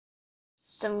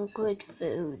some good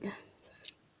food.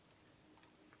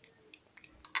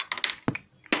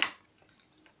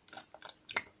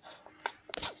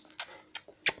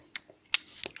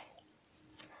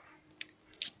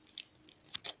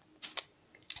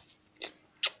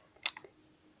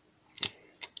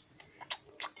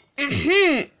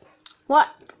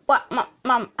 What,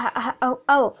 Mom?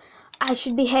 Oh, I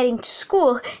should be heading to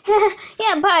school.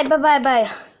 Yeah, bye.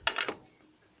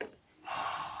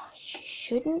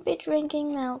 Shouldn't be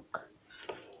drinking milk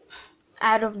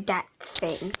out of that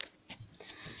thing.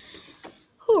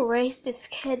 Who raised this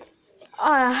kid?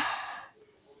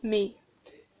 Me.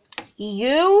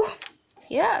 You?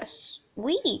 Yes,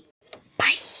 we.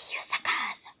 Bye,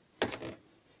 suckers.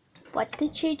 What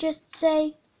did she just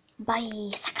say? Bye,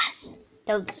 suckers.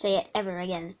 Don't say it ever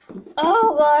again.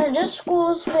 Oh god, this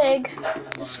school is big.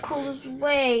 This school is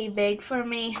way big for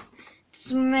me.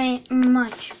 It's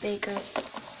much bigger.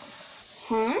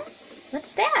 Huh?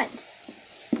 What's that?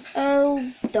 Oh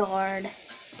darn.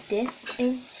 This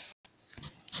is...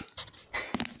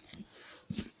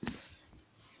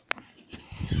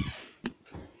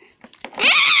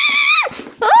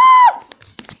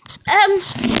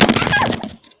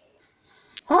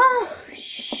 Oh,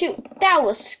 shoot, that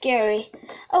was scary.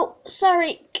 Oh,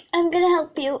 sorry, I'm gonna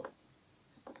help you.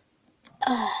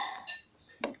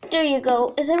 There you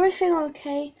go. Is everything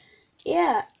okay?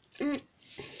 Yeah.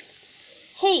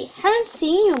 Hey, haven't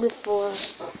seen you before.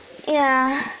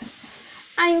 Yeah,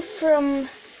 I'm from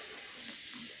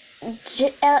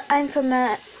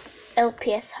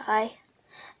LPS High.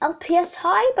 LPS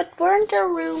High, but weren't there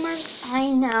rumors?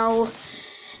 I know.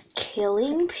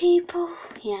 Killing people?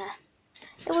 Yeah.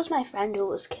 It was my friend who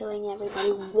was killing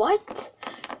everybody. What?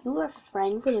 You were a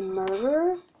friend with a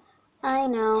murderer? I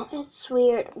know, it's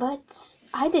weird, but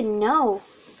I didn't know.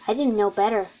 I didn't know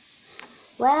better.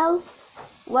 Well,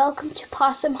 welcome to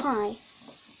Possum High.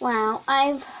 Wow,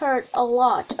 I've heard a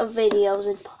lot of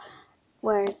videos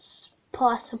where it's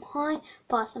Possum High.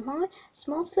 It's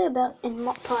mostly about in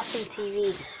Possum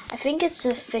TV. I think it's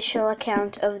the official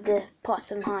account of the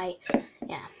Possum High.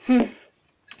 Yeah.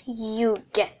 You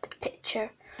get the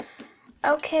picture.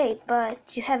 Okay, but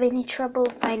do you have any trouble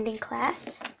finding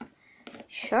class?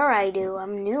 Sure I do.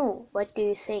 I'm new. What do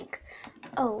you think?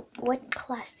 Oh, what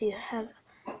class do you have?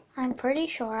 I'm pretty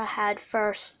sure I had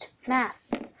first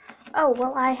math. Oh,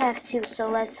 well, I have too, so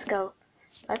let's go.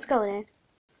 Let's go then.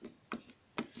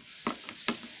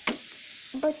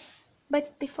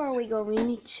 But before we go,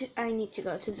 I need to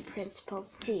go to the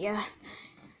principal's.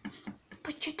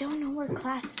 But you don't know where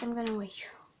class is. I'm gonna wait you.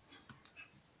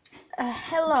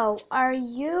 Hello. Are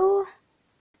you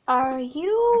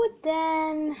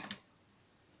then?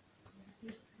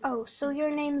 Oh, so your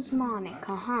name's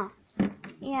Monica, huh?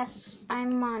 Yes,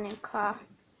 I'm Monica.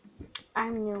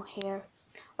 I'm new here.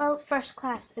 Well, first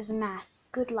class is math.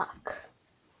 Good luck.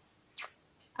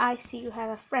 I see you have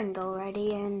a friend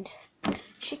already, and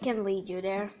she can lead you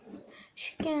there.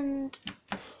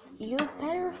 You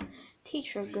better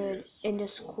teach her good in the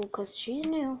school, 'cause she's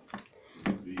new.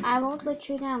 I won't let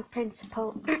you down,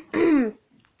 Principal.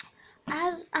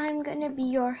 As I'm gonna be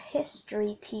your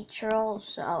history teacher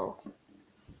also.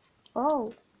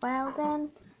 Oh, well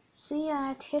then, see you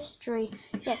at history.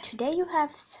 Yeah, today you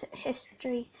have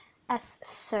history as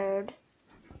third.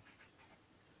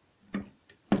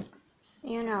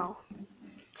 You know,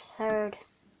 third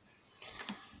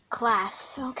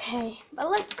class. Okay, but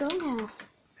let's go now.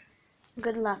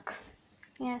 Good luck.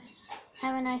 Yes,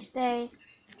 have a nice day.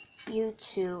 You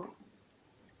too.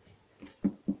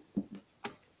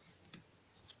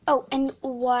 Oh, and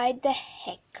why the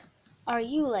heck are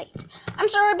you late? I'm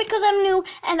sorry, because I'm new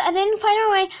and I didn't find her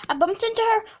way. I bumped into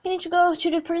her. We need to go to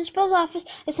the principal's office.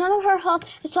 It's none of her fault.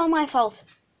 It's all my fault.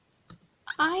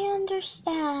 I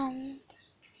understand.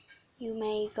 You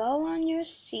may go on your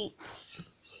seats.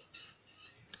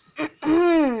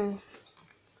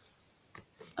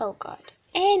 Oh God.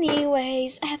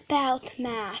 Anyways, about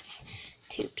math.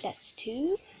 2 +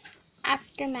 2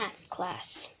 after math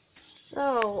class.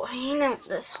 So, you know,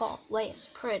 this hallway is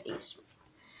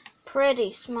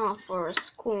pretty small for a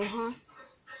school, huh?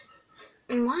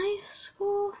 My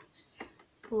school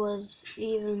was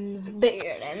even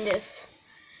bigger than this.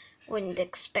 Wouldn't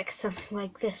expect something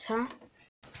like this, huh?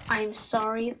 I'm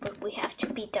sorry, but we have to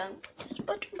be done with this.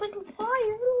 But why?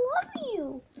 I love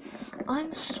you.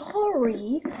 I'm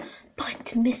sorry,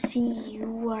 but Missy,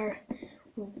 you are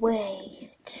way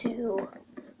too...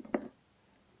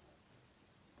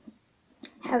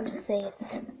 How to say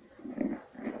it?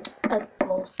 A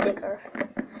gold digger.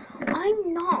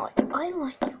 I'm not. I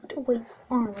like you the way you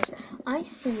are. I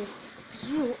see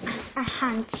you as a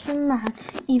handsome man,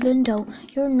 even though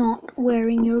you're not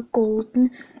wearing your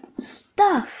golden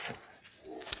stuff.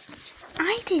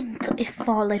 I didn't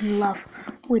fall in love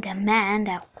with a man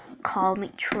that called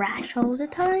me trash all the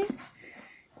time.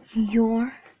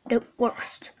 You're the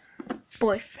worst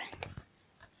boyfriend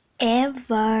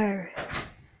ever.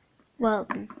 Well,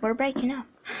 we're breaking up.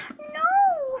 No!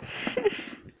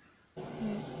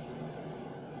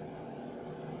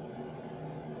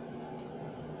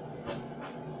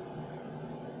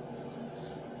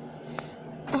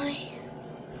 I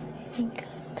think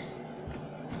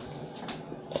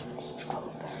it's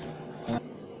over.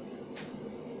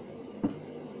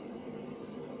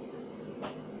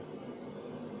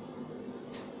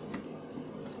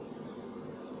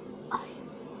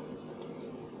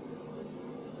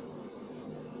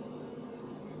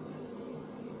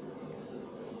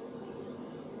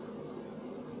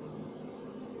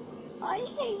 I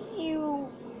hate you.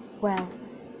 Well,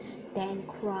 then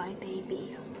cry,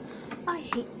 baby. I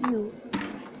hate you.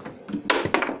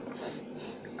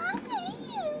 I hate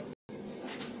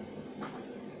you.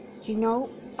 You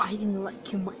know, I didn't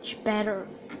like you much better.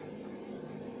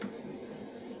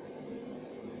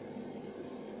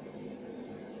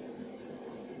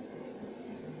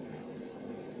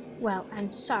 Well,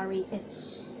 I'm sorry.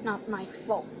 It's not my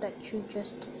fault that you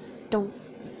just don't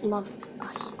love me.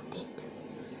 I did.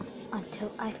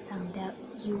 Until I found out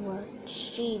you were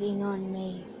cheating on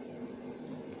me.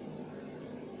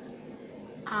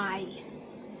 I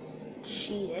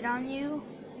cheated on you?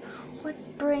 What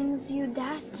brings you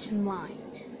that to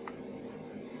mind?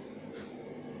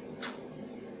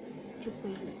 The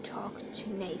way you talk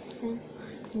to Nathan.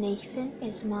 Nathan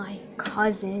is my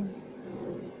cousin.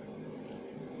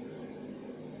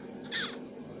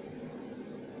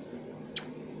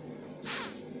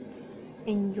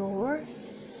 And you're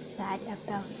sad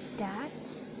about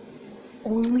that?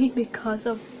 Only because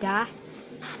of that?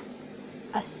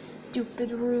 A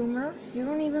stupid rumor? You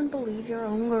don't even believe your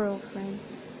own girlfriend.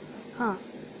 Huh.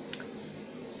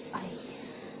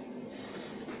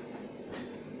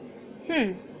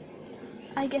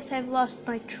 I guess I've lost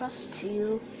my trust to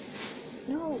you.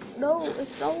 No,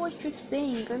 it's not what you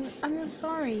think. I'm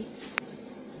sorry.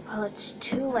 Well, it's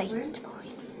too late, boy.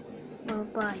 Well,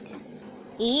 bye then.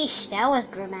 Eesh, that was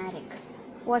dramatic.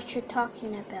 What you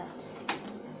talking about?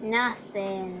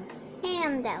 Nothing.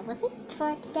 And that was it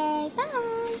for today.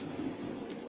 Bye.